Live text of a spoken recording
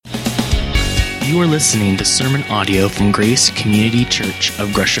You are listening to sermon audio from Grace Community Church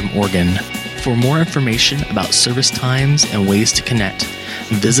of Gresham, Oregon. For more information about service times and ways to connect,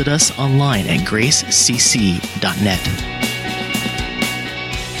 visit us online at gracecc.net.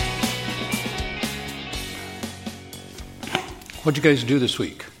 What'd you guys do this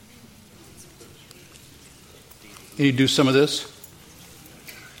week? You do some of this?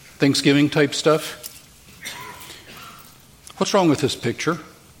 Thanksgiving type stuff? What's wrong with this picture?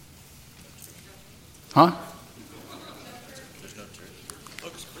 Huh?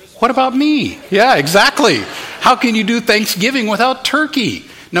 What about me? Yeah, exactly. How can you do Thanksgiving without turkey?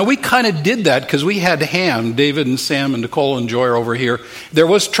 Now, we kind of did that because we had ham. David and Sam and Nicole and Joy are over here. There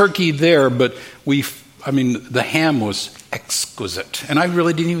was turkey there, but the ham was exquisite. And I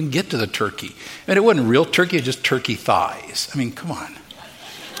really didn't even get to the turkey. And it wasn't real turkey, it was just turkey thighs. I mean, come on.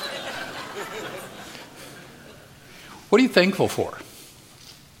 What are you thankful for?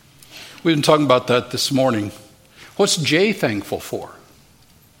 We've been talking about that this morning. What's Jay thankful for?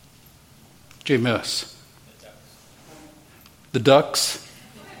 Jay Miss. The Ducks.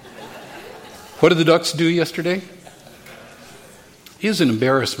 What did the Ducks do yesterday? It was an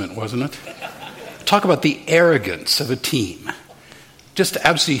embarrassment, wasn't it? Talk about the arrogance of a team. Just to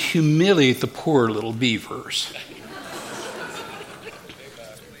absolutely humiliate the poor little Beavers.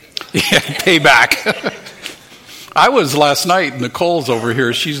 Yeah, payback. I was last night, Nicole's over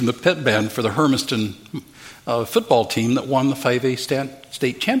here, she's in the pit band for the Hermiston football team that won the 5A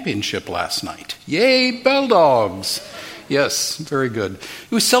state championship last night. Yay, Bulldogs! Yes, very good.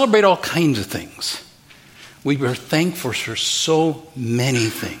 We celebrate all kinds of things. We are thankful for so many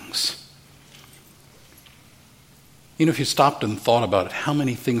things. You know, if you stopped and thought about it, how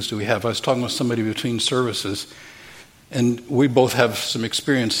many things do we have? I was talking with somebody between services, and we both have some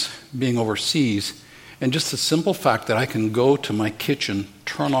experience being overseas. And just the simple fact that I can go to my kitchen,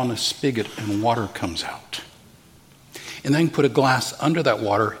 turn on a spigot, and water comes out. And then put a glass under that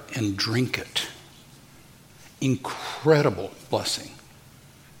water and drink it. Incredible blessing.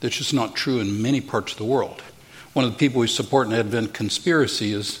 That's just not true in many parts of the world. One of the people we support in Advent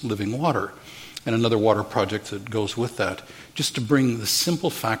Conspiracy is Living Water, and another water project that goes with that, just to bring the simple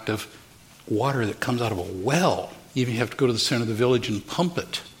fact of water that comes out of a well. Even if you have to go to the center of the village and pump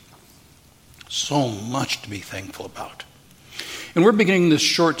it. So much to be thankful about. And we're beginning this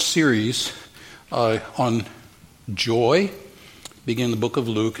short series on joy, beginning the book of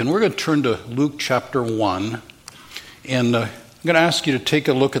Luke. And we're going to turn to Luke chapter 1. And I'm going to ask you to take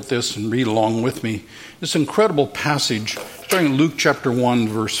a look at this and read along with me. This incredible passage, starting in Luke chapter 1,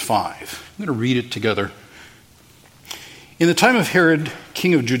 verse 5. I'm going to read it together. In the time of Herod,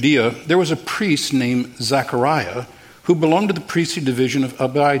 king of Judea, there was a priest named Zachariah who belonged to the priestly division of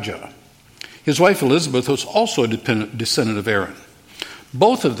Abijah. His wife Elizabeth was also a descendant of Aaron.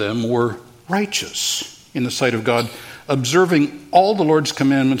 Both of them were righteous in the sight of God, observing all the Lord's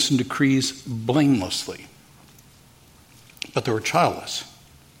commandments and decrees blamelessly. But they were childless,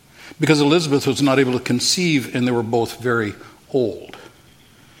 because Elizabeth was not able to conceive, and they were both very old.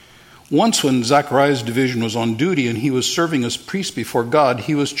 Once when Zachariah's division was on duty and he was serving as priest before God,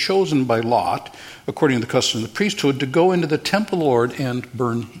 he was chosen by lot, according to the custom of the priesthood, to go into the temple of the Lord and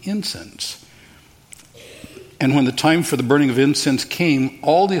burn incense. And when the time for the burning of incense came,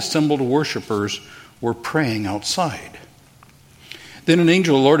 all the assembled worshipers were praying outside. Then an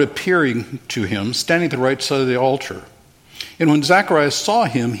angel of the Lord appearing to him, standing at the right side of the altar. And when Zacharias saw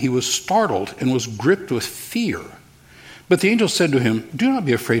him, he was startled and was gripped with fear. But the angel said to him, "Do not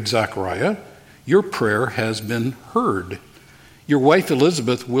be afraid, Zachariah. Your prayer has been heard. Your wife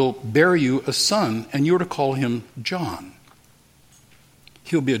Elizabeth will bear you a son, and you are to call him John.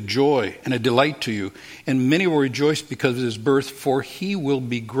 He will be a joy and a delight to you, and many will rejoice because of his birth, for he will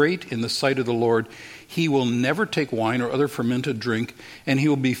be great in the sight of the Lord. He will never take wine or other fermented drink, and he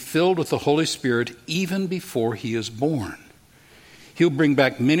will be filled with the Holy Spirit even before he is born. He will bring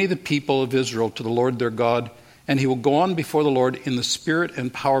back many of the people of Israel to the Lord their God, and he will go on before the Lord in the spirit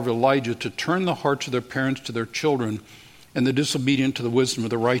and power of Elijah to turn the hearts of their parents to their children, and the disobedient to the wisdom of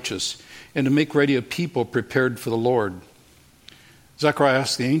the righteous, and to make ready a people prepared for the Lord." Zechariah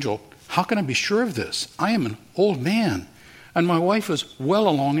asked the angel, "How can I be sure of this? I am an old man, and my wife is well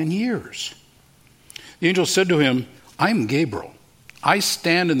along in years." The angel said to him, "I am Gabriel. I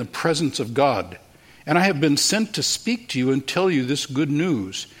stand in the presence of God, and I have been sent to speak to you and tell you this good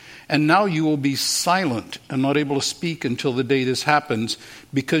news. And now you will be silent and not able to speak until the day this happens,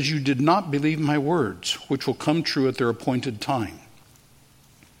 because you did not believe my words, which will come true at their appointed time."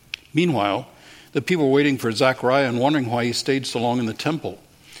 Meanwhile, the people were waiting for Zechariah and wondering why he stayed so long in the temple.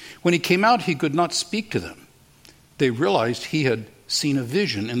 When he came out, he could not speak to them. They realized he had seen a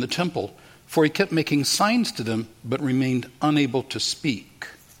vision in the temple, for he kept making signs to them, but remained unable to speak.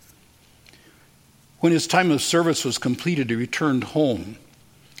 When his time of service was completed, he returned home.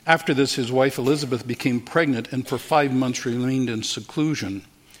 After this, his wife Elizabeth became pregnant and for 5 months remained in seclusion.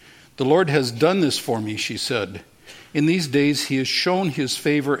 "The Lord has done this for me," she said. "In these days he has shown his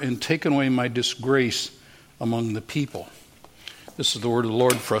favor and taken away my disgrace among the people." This is the word of the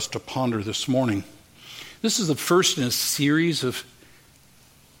Lord for us to ponder this morning. This is the first in a series of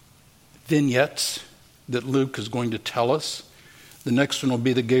vignettes that Luke is going to tell us. The next one will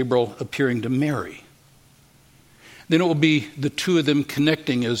be the Gabriel appearing to Mary. Then it will be the two of them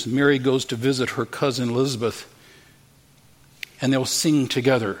connecting as Mary goes to visit her cousin Elizabeth, and they'll sing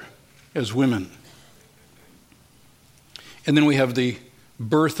together as women. And then we have the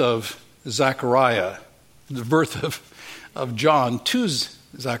birth of Zechariah, the birth of John to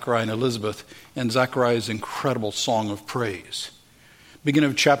Zechariah and Elizabeth, and Zechariah's incredible song of praise.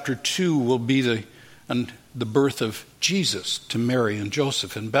 Beginning of chapter 2 will be the birth of Jesus to Mary and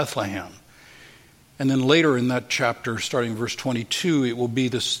Joseph in Bethlehem. And then later in that chapter, starting verse 22, it will be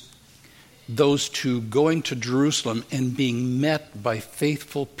those two going to Jerusalem and being met by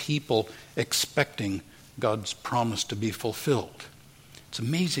faithful people expecting God's promise to be fulfilled. It's an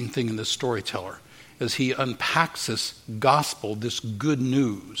amazing thing in this storyteller as he unpacks this gospel, this good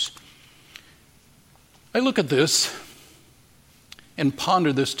news. I look at this and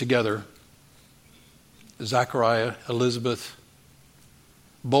ponder this together. Zechariah, Elizabeth,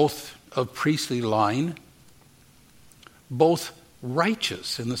 both of priestly line, both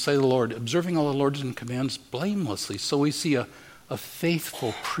righteous in the sight of the Lord, observing all the Lord's commands blamelessly. So we see a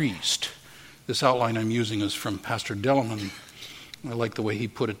faithful priest. This outline I'm using is from Pastor Delleman. I like the way he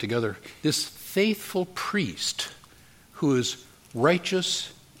put it together. This faithful priest who is righteous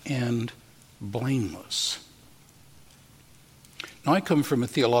and blameless. Now, I come from a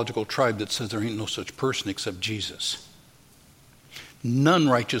theological tribe that says there ain't no such person except Jesus. None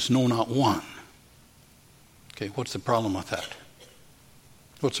righteous, no, not one. Okay, what's the problem with that?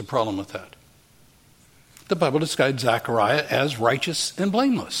 What's the problem with that? The Bible describes Zechariah as righteous and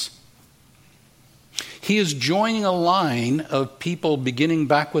blameless. He is joining a line of people beginning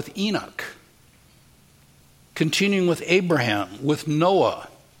back with Enoch, continuing with Abraham, with Noah,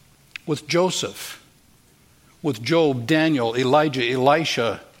 with Joseph, with Job, Daniel, Elijah,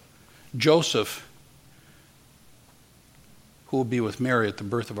 Elisha, Joseph, who will be with Mary at the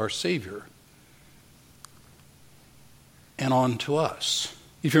birth of our Savior, and on to us.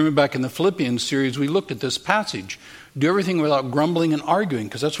 If you remember back in the Philippians series, we looked at this passage. Do everything without grumbling and arguing,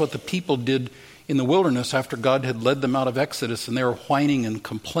 because that's what the people did in the wilderness after God had led them out of Exodus, and they were whining and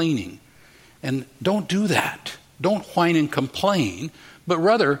complaining. And don't do that. Don't whine and complain, but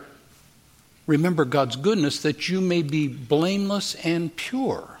rather remember God's goodness that you may be blameless and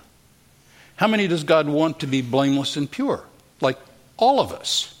pure. How many does God want to be blameless and pure? Like all of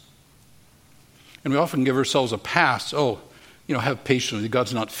us. And we often give ourselves a pass. Have patience with you.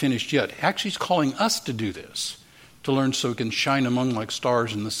 God's not finished yet. Actually, he's calling us to do this, to learn so we can shine among like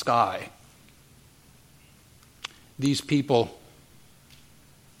stars in the sky. These people,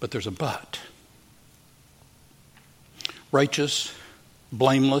 but there's a but. Righteous,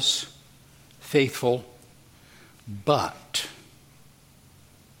 blameless, faithful, but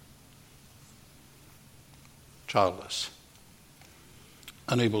childless,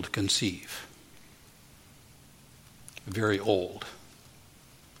 unable to conceive, very old,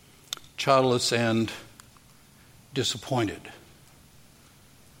 childless and disappointed,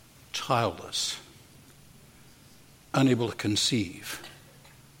 childless, unable to conceive,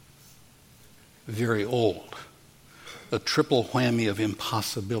 very old, a triple whammy of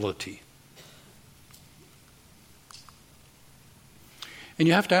impossibility. And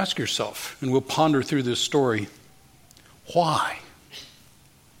you have to ask yourself, and we'll ponder through this story, why?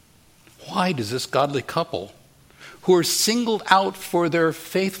 Why does this godly couple, who are singled out for their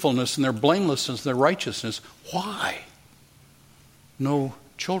faithfulness and their blamelessness and their righteousness, why no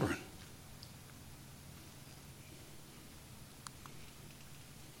children?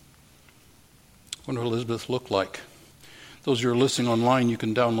 I wonder what Elizabeth looked like. Those of you who are listening online, you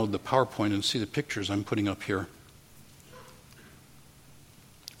can download the PowerPoint and see the pictures I'm putting up here.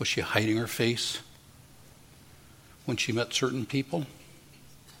 Was she hiding her face when she met certain people?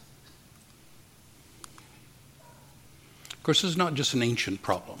 Of course, this is not just an ancient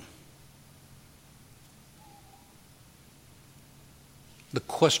problem. The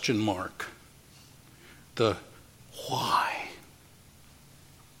question mark, the why,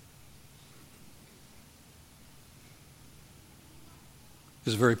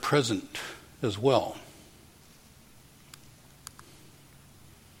 is very present as well.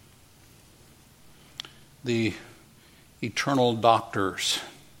 the eternal doctors,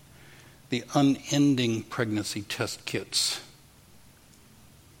 the unending pregnancy test kits.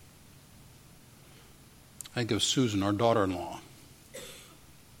 I think of Susan, our daughter-in-law.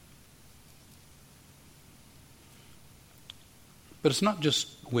 But it's not just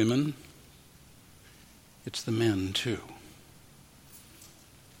women, it's the men too.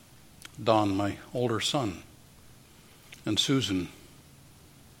 Don, my older son, and Susan,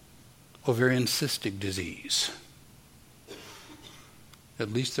 ovarian cystic disease.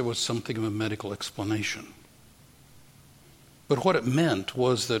 At least there was something of a medical explanation. But what it meant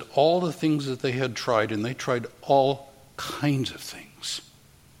was that all the things that they had tried, and they tried all kinds of things,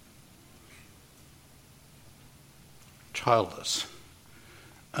 childless,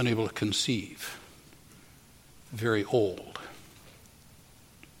 unable to conceive, very old.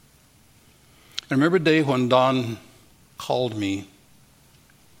 I remember a day when Don called me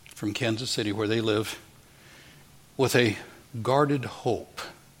from Kansas City, where they live, with a guarded hope.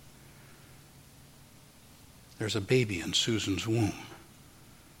 There's a baby in Susan's womb.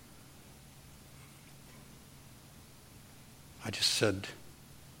 I just said,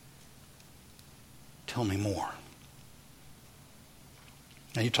 tell me more.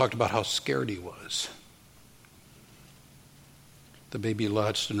 And he talked about how scared he was. The baby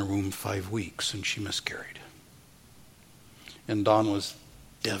latched in her womb 5 weeks and she miscarried. And Don was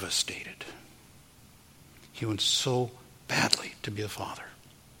devastated. He wants so badly to be a father.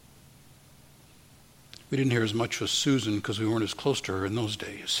 We didn't hear as much with Susan because we weren't as close to her in those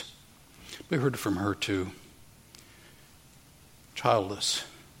days. We heard from her too. Childless,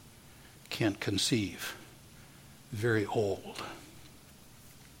 can't conceive, very old.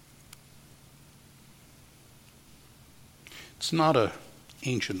 It's not an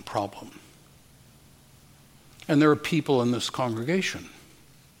ancient problem. And there are people in this congregation,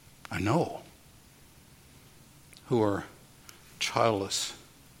 I know, who are childless,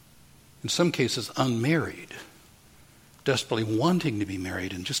 in some cases unmarried, desperately wanting to be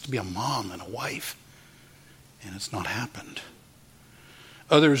married and just to be a mom and a wife, and it's not happened.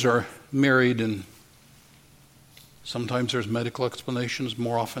 Others are married, and sometimes there's medical explanations,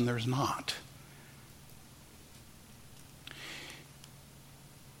 more often there's not.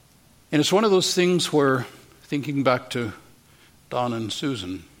 And it's one of those things where, thinking back to Don and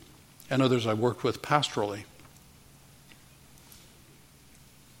Susan and others I worked with pastorally,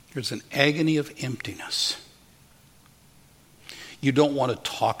 there's an agony of emptiness. You don't want to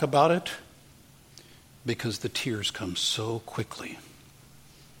talk about it because the tears come so quickly.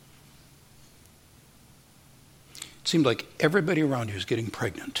 It seemed like everybody around you is getting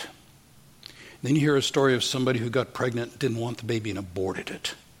pregnant. Then you hear a story of somebody who got pregnant, didn't want the baby, and aborted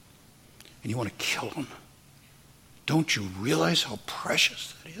it. And you want to kill them. Don't you realize how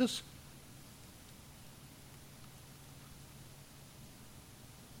precious that is?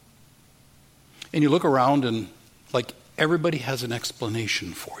 And you look around and like everybody has an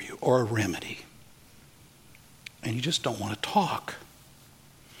explanation for you or a remedy. And you just don't want to talk.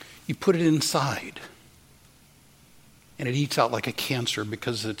 You put it inside. And it eats out like a cancer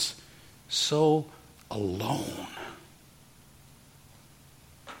because it's so alone.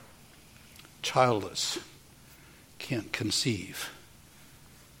 Childless, can't conceive,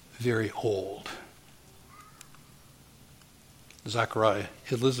 very old. Zachariah,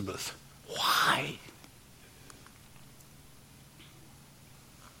 Elizabeth, why?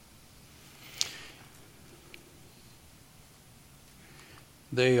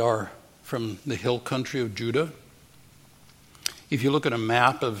 They are from the hill country of Judah. If you look at a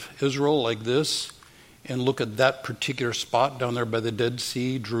map of Israel like this, and look at that particular spot down there by the Dead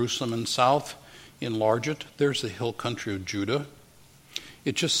Sea, Jerusalem and south, enlarge it, there's the hill country of Judah.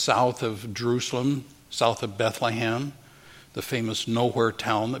 It's just south of Jerusalem, south of Bethlehem, the famous nowhere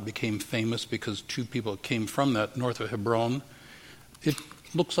town that became famous because two people came from that, north of Hebron. It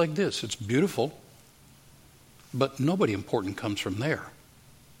looks like this. It's beautiful, but nobody important comes from there.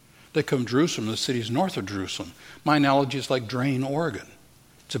 They come from Jerusalem, the city's north of Jerusalem. My analogy is like Drain, Oregon.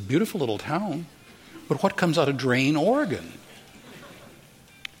 It's a beautiful little town. But what comes out of Drain, Oregon?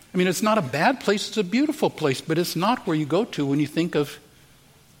 I mean, it's not a bad place, it's a beautiful place, but it's not where you go to when you think of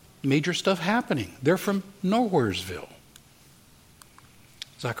major stuff happening. They're from Nowheresville.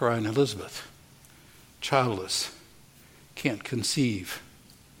 Zachariah and Elizabeth, childless, can't conceive,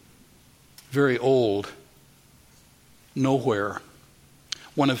 very old, nowhere.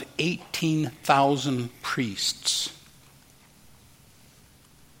 One of 18,000 priests.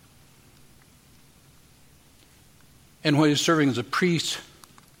 And while he's serving as a priest,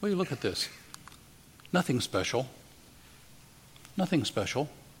 well, you look at this. Nothing special. Nothing special.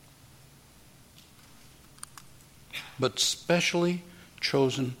 but specially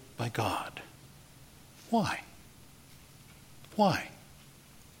chosen by God. Why? Why?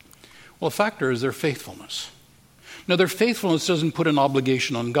 Well, the factor is their faithfulness. Now, their faithfulness doesn't put an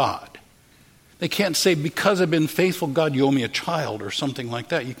obligation on God. They can't say, because I've been faithful, God, you owe me a child or something like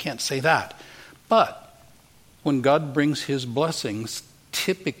that. You can't say that. But when God brings his blessings,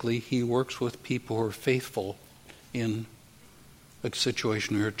 typically he works with people who are faithful in a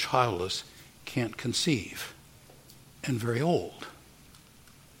situation where you're childless, can't conceive, and very old.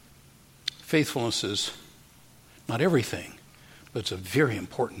 Faithfulness is not everything, but it's a very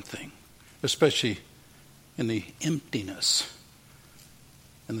important thing, especially in the emptiness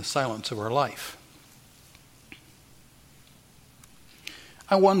and the silence of our life.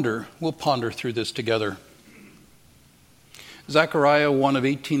 I wonder, we'll ponder through this together. Zechariah, one of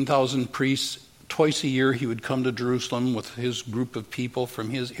 18,000 priests, twice a year he would come to Jerusalem with his group of people from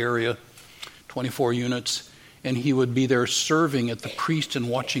his area, 24 units, and he would be there serving at the priest and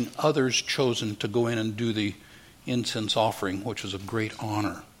watching others chosen to go in and do the incense offering, which was a great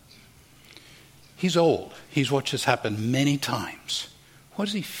honor. He's old. He's watched this happen many times. What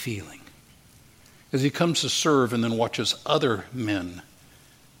is he feeling as he comes to serve and then watches other men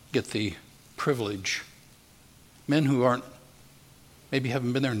get the privilege? Men who maybe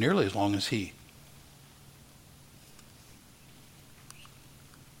haven't been there nearly as long as he.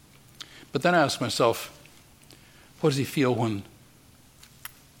 But then I ask myself, what does he feel when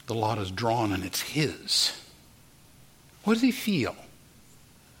the lot is drawn and it's his? What does he feel?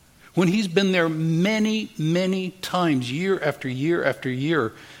 When he's been there many, many times, year after year after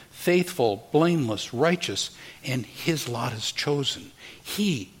year, faithful, blameless, righteous, and his lot is chosen.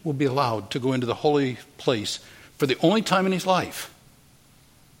 He will be allowed to go into the holy place for the only time in his life.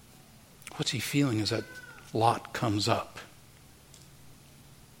 What's he feeling as that lot comes up?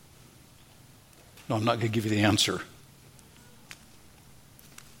 No, I'm not going to give you the answer.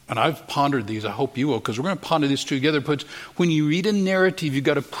 And I've pondered these. I hope you will, because we're going to ponder these together. But when you read a narrative, you've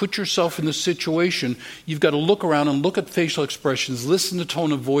got to put yourself in the situation. You've got to look around and look at facial expressions, listen to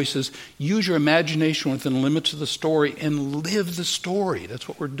tone of voices, use your imagination within the limits of the story, and live the story. That's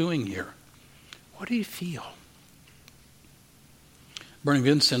what we're doing here. What do you feel? Burning of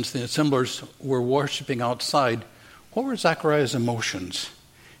incense, the assemblers were worshiping outside. What were Zechariah's emotions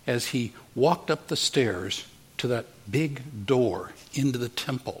as he walked up the stairs to that big door into the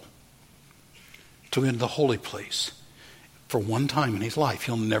temple, to into the holy place? For one time in his life,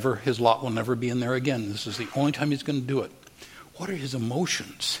 his lot will never be in there again. This is the only time he's going to do it. What are his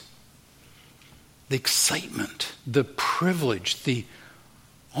emotions? The excitement, the privilege,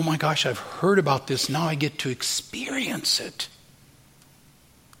 oh my gosh, I've heard about this, now I get to experience it.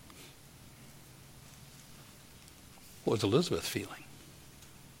 What was Elizabeth feeling?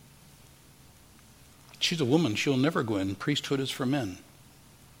 She's a woman. She'll never go in. Priesthood is for men.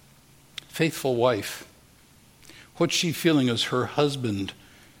 Faithful wife. What's she feeling as her husband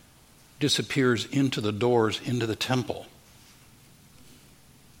disappears into the doors, into the temple?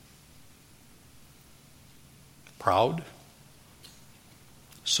 Proud?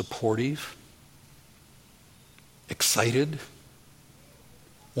 Supportive? Excited?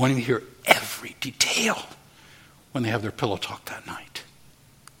 Wanting to hear every detail when they have their pillow talk that night.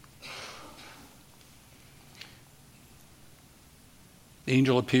 The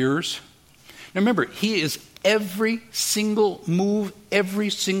angel appears. Now remember, every single move, every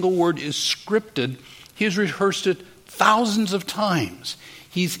single word is scripted. He has rehearsed it thousands of times.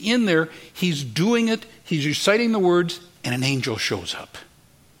 He's in there, he's doing it, he's reciting the words, and an angel shows up.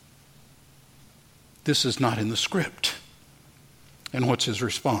 This is not in the script. And what's his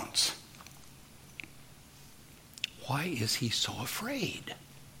response? Why is he so afraid?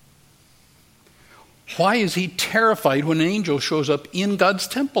 Why is he terrified when an angel shows up in God's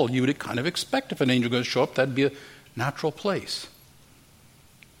temple? You would kind of expect if an angel was going to show up, that'd be a natural place.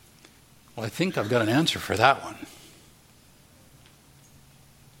 Well, I think I've got an answer for that one.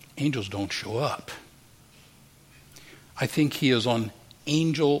 Angels don't show up. I think he is on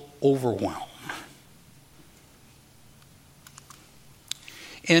angel overwhelm.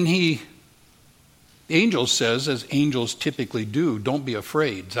 And the angel says, as angels typically do, don't be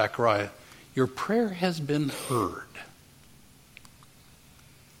afraid, Zechariah. Your prayer has been heard.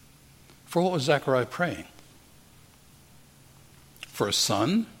 For what was Zechariah praying? For a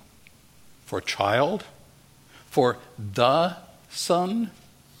son? For a child? For the son?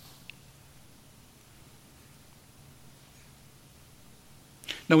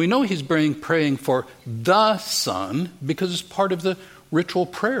 Now we know he's praying for the son because it's part of the ritual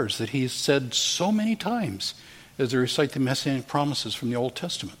prayers that he's said so many times as they recite the messianic promises from the Old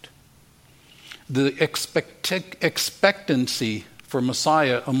Testament. The expectancy for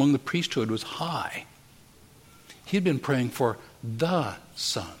Messiah among the priesthood was high. He'd been praying for the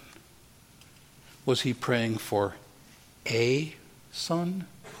Son. Was he praying for a son?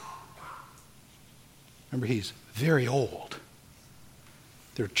 Remember, he's very old.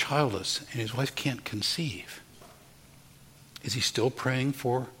 They're childless, and his wife can't conceive. Is he still praying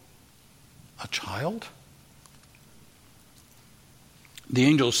for a child? The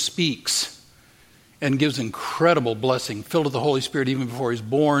angel speaks and gives incredible blessing. Filled with the Holy Spirit even before he's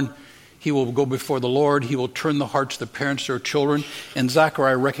born, he will go before the Lord. He will turn the hearts of the parents to their children. And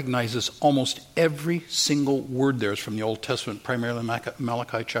Zechariah recognizes almost every single word there is from the Old Testament, primarily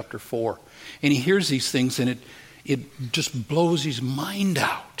Malachi chapter 4. And he hears these things, and it just blows his mind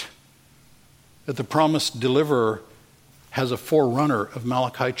out that the promised deliverer has a forerunner of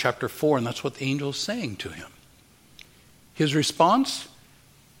Malachi chapter 4, and that's what the angel is saying to him. His response?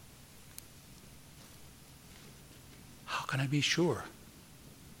 How can I be sure?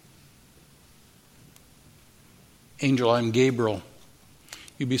 Angel, I'm Gabriel.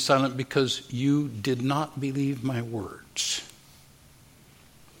 You be silent because you did not believe my words.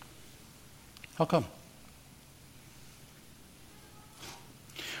 How come?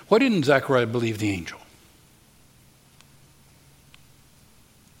 Why didn't Zechariah believe the angel?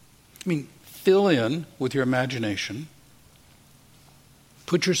 I mean, fill in with your imagination.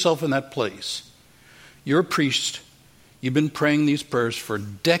 Put yourself in that place. You're a priest. You've been praying these prayers for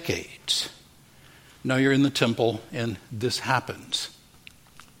decades. Now you're in the temple and this happens.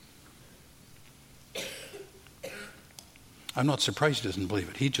 I'm not surprised he doesn't believe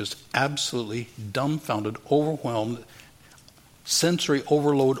it. He's just absolutely dumbfounded, overwhelmed, sensory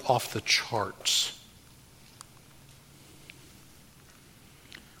overload off the charts.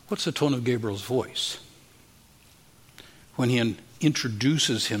 What's the tone of Gabriel's voice when he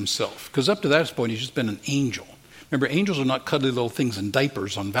introduces himself? Because up to that point, he's just been an angel. Remember, angels are not cuddly little things in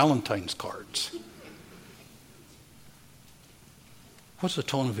diapers on Valentine's cards. What's the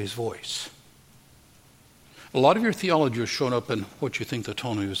tone of his voice? A lot of your theology has shown up in what you think the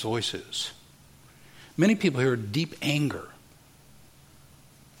tone of his voice is. Many people hear deep anger.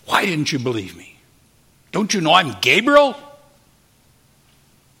 Why didn't you believe me? Don't you know I'm Gabriel?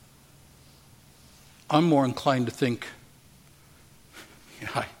 I'm more inclined to think,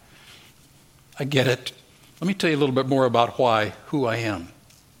 yeah, I get it. Let me tell you a little bit more about who I am.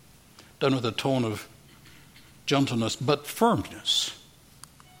 Done with a tone of gentleness, but firmness.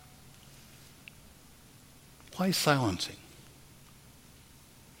 Why silencing?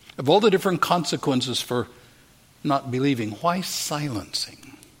 Of all the different consequences for not believing, why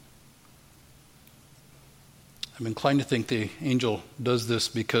silencing? I'm inclined to think the angel does this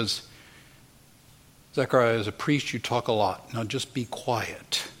because Zechariah, as a priest, you talk a lot. Now just be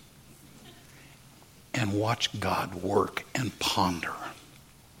quiet and watch God work and ponder.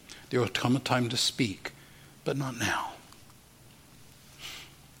 There will come a time to speak, but not now.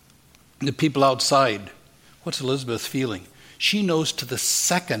 The people outside, what's Elizabeth feeling? She knows to the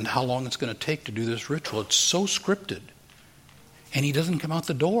second how long it's going to take to do this ritual. It's so scripted. And he doesn't come out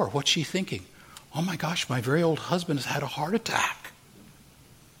the door. What's she thinking? Oh my gosh, my very old husband has had a heart attack.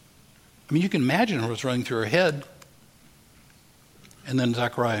 I mean, you can imagine what's running through her head. And then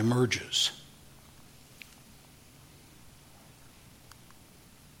Zechariah emerges.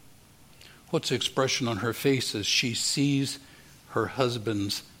 What's the expression on her face as she sees her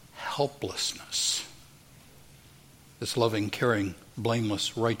husband's helplessness? This loving, caring,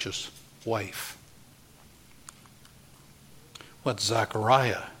 blameless, righteous wife. What's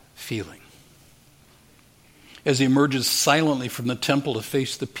Zechariah feeling? As he emerges silently from the temple to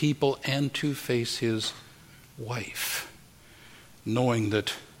face the people and to face his wife, knowing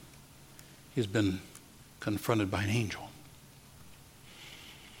that he's been confronted by an angel.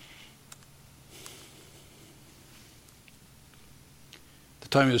 The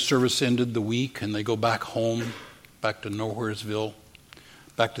time of the service ended, the week, and they go back home, back to Nowheresville,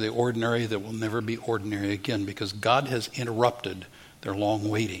 back to the ordinary that will never be ordinary again, because God has interrupted their long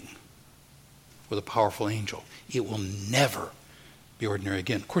waiting with a powerful angel. It will never be ordinary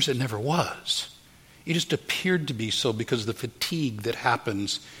again. Of course, it never was. It just appeared to be so because of the fatigue that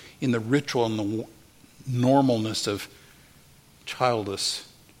happens in the ritual and the normalness of childless,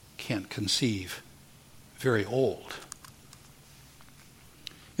 can't conceive, very old.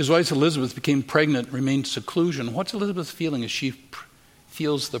 His wife Elizabeth became pregnant, remained seclusion. What's Elizabeth feeling as she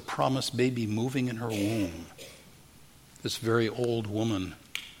feels the promised baby moving in her womb? This very old woman.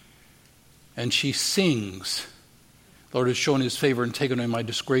 And she sings, "The Lord has shown his favor and taken away my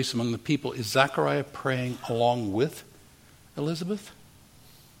disgrace among the people." Is Zechariah praying along with Elizabeth?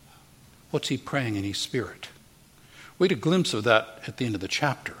 What's he praying in his spirit? We had a glimpse of that at the end of the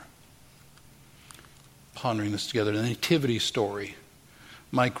chapter. Pondering this together, the nativity story.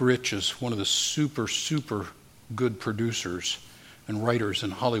 Mike Rich is one of the super good producers and writers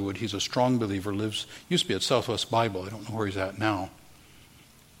in Hollywood. He's a strong believer, used to be at Southwest Bible. I don't know where he's at now.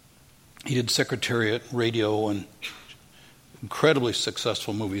 He did Secretariat, radio, and incredibly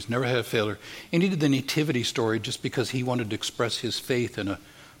successful movies, never had a failure. And he did the nativity story just because he wanted to express his faith in a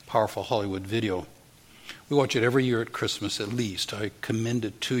powerful Hollywood video. We watch it every year at Christmas at least. I commend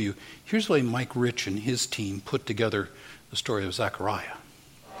it to you. Here's the way Mike Rich and his team put together the story of Zechariah.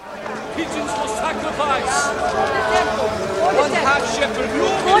 Pigeons for sacrifice. 1/2 shekel.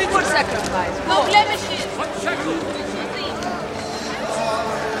 What for sacrifice? No blemishes. 1 shekel.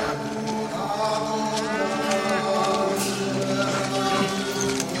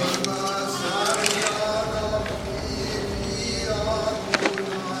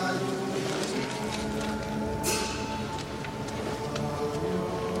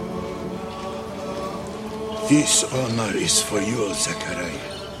 This honor is for you, Zechariah,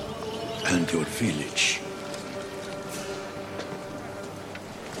 and your village.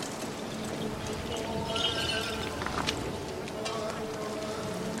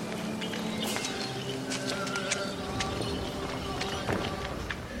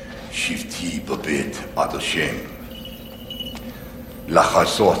 שבתי בבית עד השם,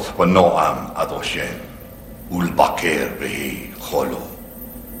 לחזות בנועם עד השם, ולבקר בהיכלו.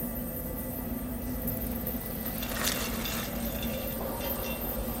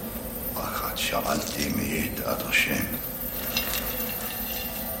 אחת שאלתי מאת עד השם,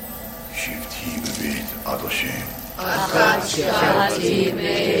 שבתי בבית עד השם, אחת שאלתי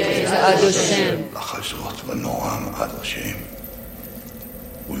מאת עד השם, לחזות בנועם עד השם,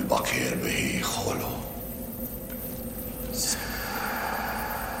 ולבקר בהיכלו.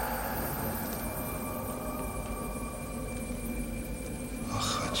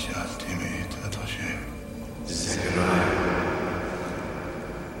 אחת שאלתי מאת עד השם.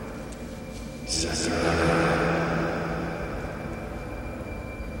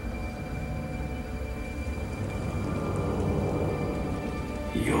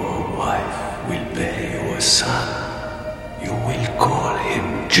 Your wife will bear you a son. You will call him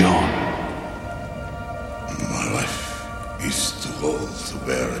John. My wife is too old to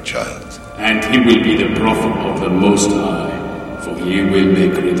bear a child. And he will be the prophet of the Most High, for he will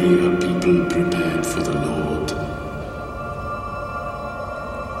make ready a people prepared for the Lord.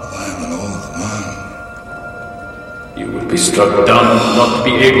 I am an old man. You will be struck down and not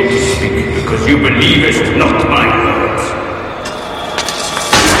be able to speak, because you believest not my words.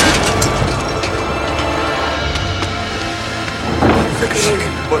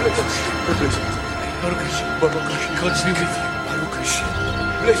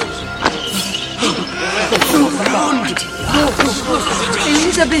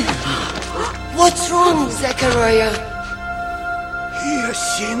 Elizabeth, what's wrong, Zechariah? He has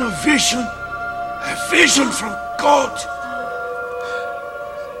seen a vision from God.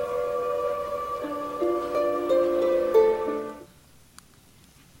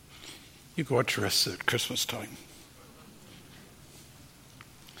 You go watch the rest at Christmas time.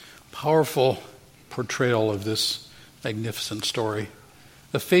 Powerful portrayal of this magnificent story.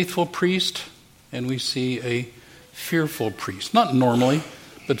 A faithful priest, and we see a fearful priest. Not normally,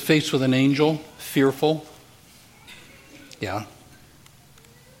 but faced with an angel, fearful. Yeah.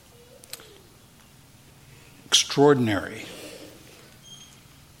 Extraordinary.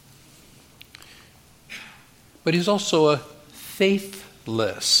 But he's also a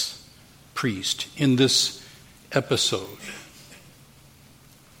faithless priest in this episode.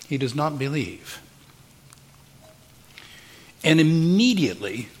 He does not believe. And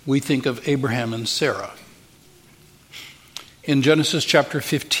immediately we think of Abraham and Sarah. In Genesis chapter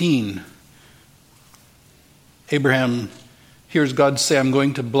 15, Abraham hears God say, I'm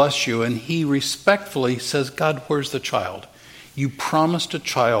going to bless you, and he respectfully says, God, where's the child? You promised a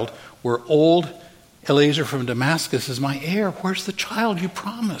child. We're old. Eliezer from Damascus is my heir. Where's the child you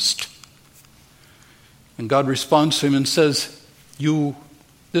promised? And God responds to him and says,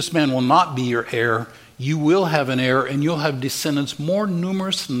 this man will not be your heir. You will have an heir, and you'll have descendants more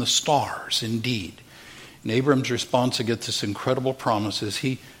numerous than the stars, indeed. And Abram's response to get this incredible promise is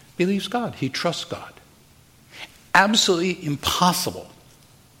he believes God. He trusts God. Absolutely impossible.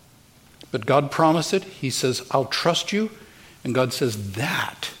 But God promised it. He says, I'll trust you. And God says,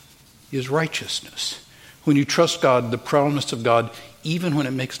 that is righteousness. When you trust God, the promise of God, even when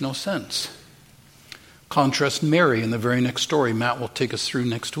it makes no sense. Contrast Mary in the very next story Matt will take us through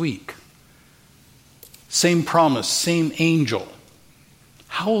next week. Same promise, same angel.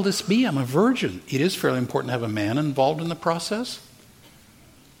 How will this be? I'm a virgin. It is fairly important to have a man involved in the process.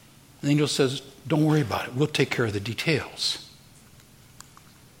 And the angel says, don't worry about it. We'll take care of the details.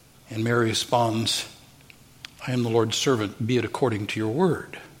 And Mary responds, I am the Lord's servant. Be it according to your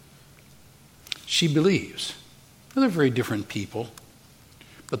word. She believes. Now, they're very different people,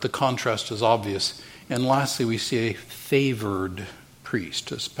 but the contrast is obvious. And lastly, we see a favored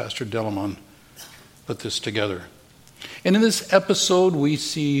priest, as Pastor Delamon put this together. And in this episode, we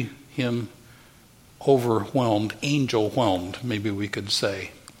see him overwhelmed, angel-whelmed, maybe we could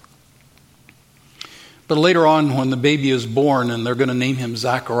say. But later on, when the baby is born and they're going to name him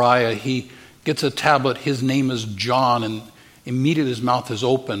Zechariah, he gets a tablet. His name is John, and immediately his mouth is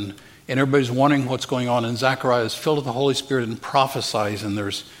open, and everybody's wondering what's going on. And Zechariah is filled with the Holy Spirit and prophesies, and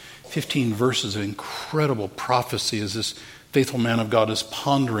there's 15 verses of incredible prophecy as this faithful man of God is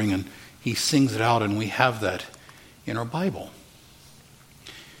pondering, and he sings it out, and we have that in our Bible.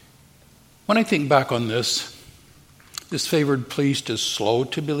 When I think back on this favored priest is slow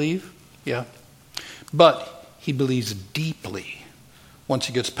to believe, yeah. But he believes deeply once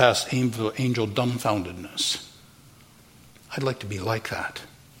he gets past angel dumbfoundedness. I'd like to be like that.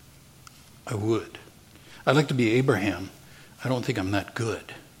 I would. I'd like to be Abraham. I don't think I'm that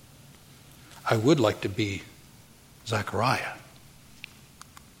good. I would like to be Zechariah.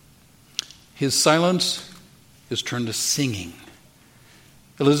 His silence is turned to singing.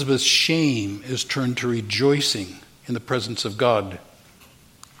 Elizabeth's shame is turned to rejoicing in the presence of God.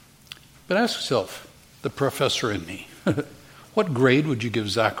 But ask yourself, the professor in me, what grade would you give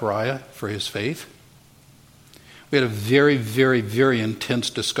Zechariah for his faith? We had a very, very, very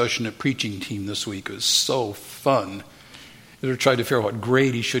intense discussion at preaching team this week. It was so fun. We were trying to figure out what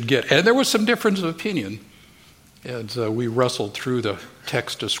grade he should get. And there was some difference of opinion. As we wrestled through the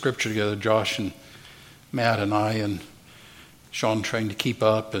text of Scripture together, Josh and Matt and I, and Sean trying to keep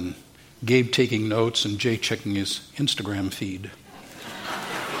up, and Gabe taking notes, and Jay checking his Instagram feed.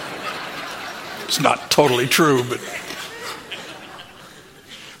 It's not totally true, but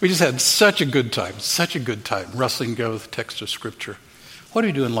we just had such a good time wrestling together with the text of Scripture. What do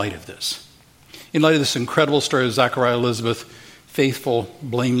we do in light of this? In light of this incredible story of Zechariah and Elizabeth, faithful,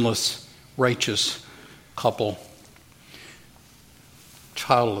 blameless, righteous couple,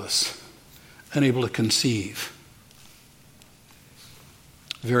 childless, unable to conceive,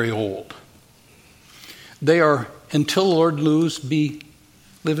 very old. They are, until the Lord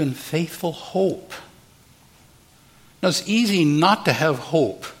live in faithful hope. Now, it's easy not to have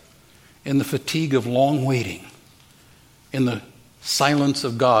hope in the fatigue of long waiting, in the silence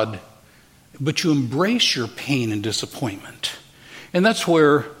of God, but you embrace your pain and disappointment. And that's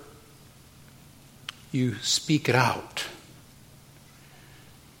where you speak it out.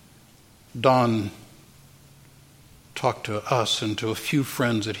 Don talked to us and to a few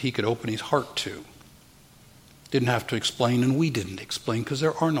friends that he could open his heart to. Didn't have to explain, and we didn't explain because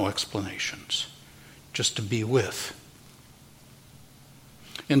there are no explanations. Just to be with.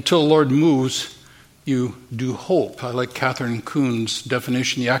 Until the Lord moves, you do hope. I like Catherine Kuhn's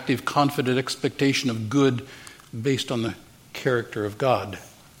definition, the active, confident expectation of good based on the character of God.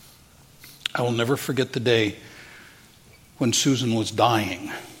 I will never forget the day when Susan was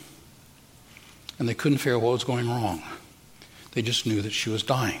dying, and they couldn't figure out what was going wrong. They just knew that she was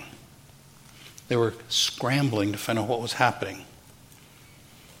dying. They were scrambling to find out what was happening.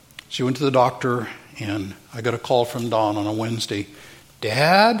 She went to the doctor, and I got a call from Don on a Wednesday.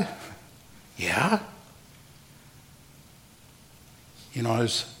 Dad? Yeah? You know,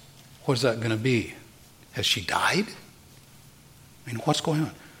 what's that going to be? Has she died? I mean, what's going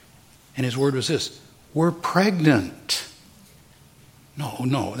on? And his word was this: we're pregnant.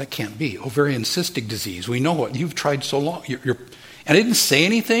 No, that can't be. Ovarian cystic disease. We know what. You've tried so long. And I didn't say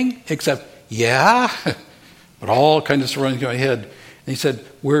anything except, yeah, but all kinds of stuff running through my head. And he said,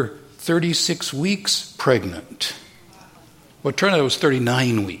 we're 36 weeks pregnant. Well, it turned out it was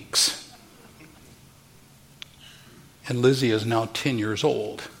 39 weeks. And Lizzie is now 10 years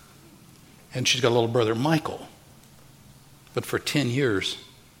old. And she's got a little brother, Michael. But for 10 years,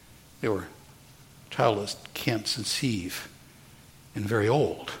 they were childless, can't conceive, and very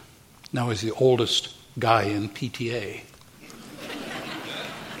old. Now he's the oldest guy in PTA.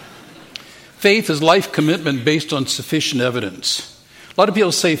 Faith is life commitment based on sufficient evidence. A lot of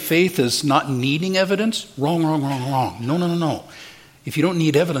people say faith is not needing evidence. Wrong. No. If you don't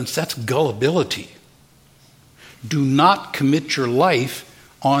need evidence, that's gullibility. Do not commit your life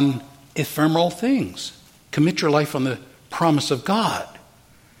on ephemeral things. Commit your life on the promise of God.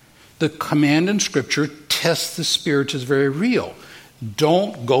 The command in Scripture, test the spirits, is very real.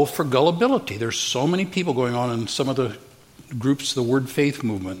 Don't go for gullibility. There's so many people going on in some of the groups, the word faith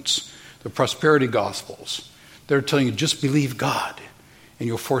movements, the prosperity gospels. They're telling you, just believe God and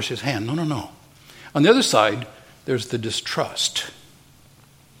you'll force his hand. No. On the other side, there's the distrust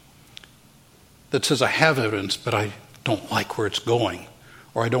that says, I have evidence, but I don't like where it's going.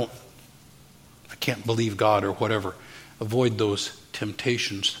 Or I can't believe God or whatever. Avoid those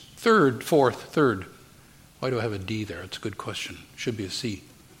temptations. Third. Why do I have a D there? It's a good question. Should be a C.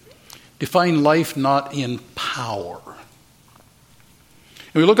 Define life not in power.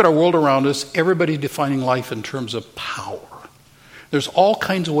 When we look at our world around us, everybody's defining life in terms of power. There's all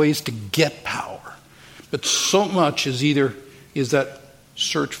kinds of ways to get power. But so much is that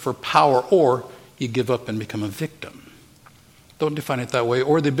search for power, or you give up and become a victim. Don't define it that way.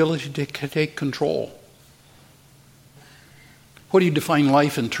 Or the ability to take control. What do you define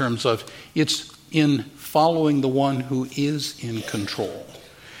life in terms of? It's in following the one who is in control.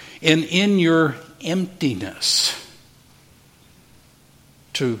 And in your emptiness,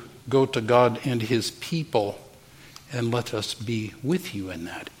 to go to God and his people and let us be with you in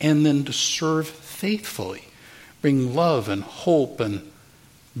that. And then to serve faithfully. Bring love and hope and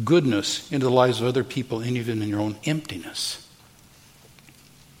goodness into the lives of other people and even in your own emptiness.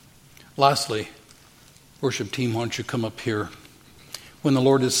 Lastly, worship team, why don't you come up here? When the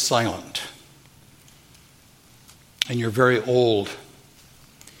Lord is silent and you're very old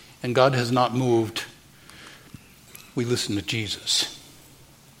and God has not moved, we listen to Jesus.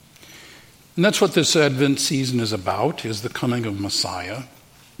 And that's what this Advent season is about, is the coming of Messiah.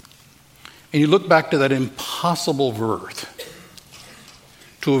 And you look back to that impossible birth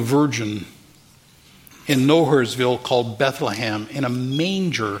to a virgin in Nowheresville called Bethlehem, in a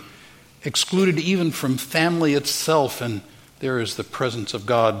manger, excluded even from family itself, and there is the presence of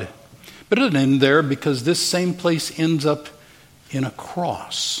God. But it doesn't end there, because this same place ends up in a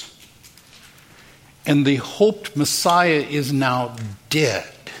cross. And the hoped Messiah is now dead,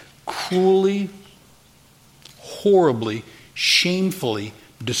 cruelly, horribly, shamefully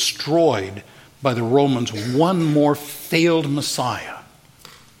destroyed by the Romans. One more failed Messiah.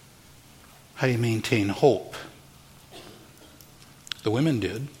 How do you maintain hope? The women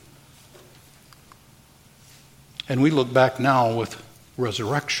did. And we look back now with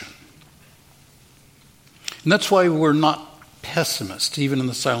resurrection. And that's why we're not pessimists, even in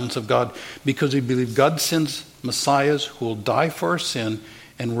the silence of God, because we believe God sends Messiahs who will die for our sin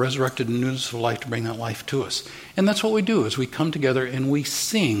and resurrected in newness of life to bring that life to us. And that's what we do, is we come together and we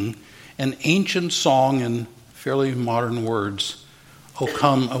sing an ancient song in fairly modern words, O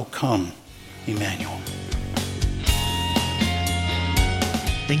come, Emmanuel.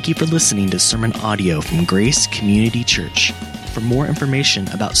 Thank you for listening to sermon audio from Grace Community Church. For more information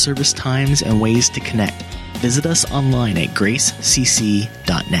about service times and ways to connect, visit us online at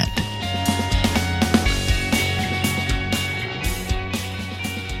gracecc.net.